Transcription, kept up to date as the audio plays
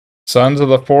Sons of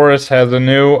the Forest has a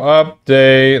new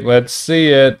update. Let's see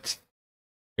it.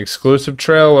 Exclusive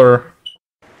trailer.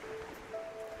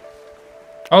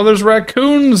 Oh, there's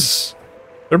raccoons.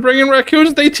 They're bringing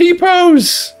raccoons. They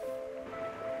T-pose.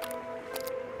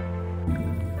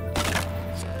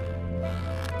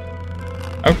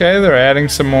 Okay, they're adding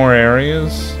some more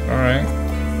areas. All right.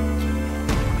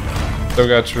 Still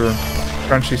got your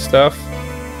crunchy stuff.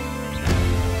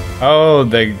 Oh,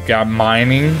 they got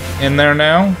mining in there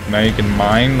now. Now you can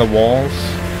mine the walls.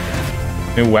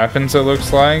 New weapons, it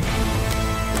looks like.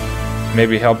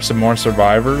 Maybe help some more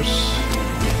survivors.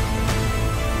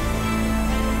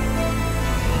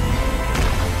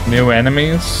 New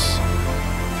enemies.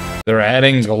 They're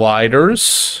adding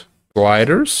gliders.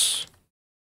 Gliders.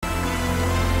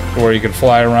 Where you can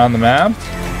fly around the map.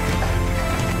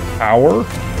 Power.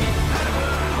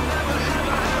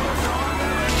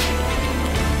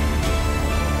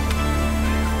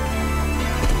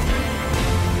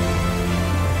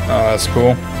 Oh, that's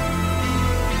cool.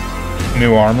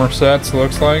 New armor sets,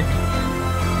 looks like.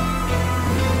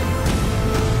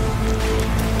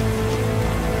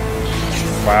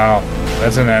 Wow,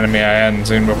 that's an enemy I hadn't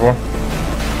seen before.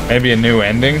 Maybe a new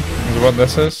ending is what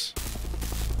this is.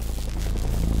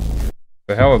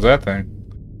 The hell is that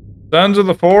thing? Sons of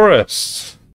the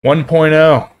Forest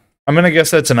 1.0. I'm gonna guess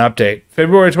that's an update.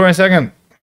 February 22nd.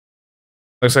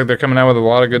 Looks like they're coming out with a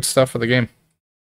lot of good stuff for the game.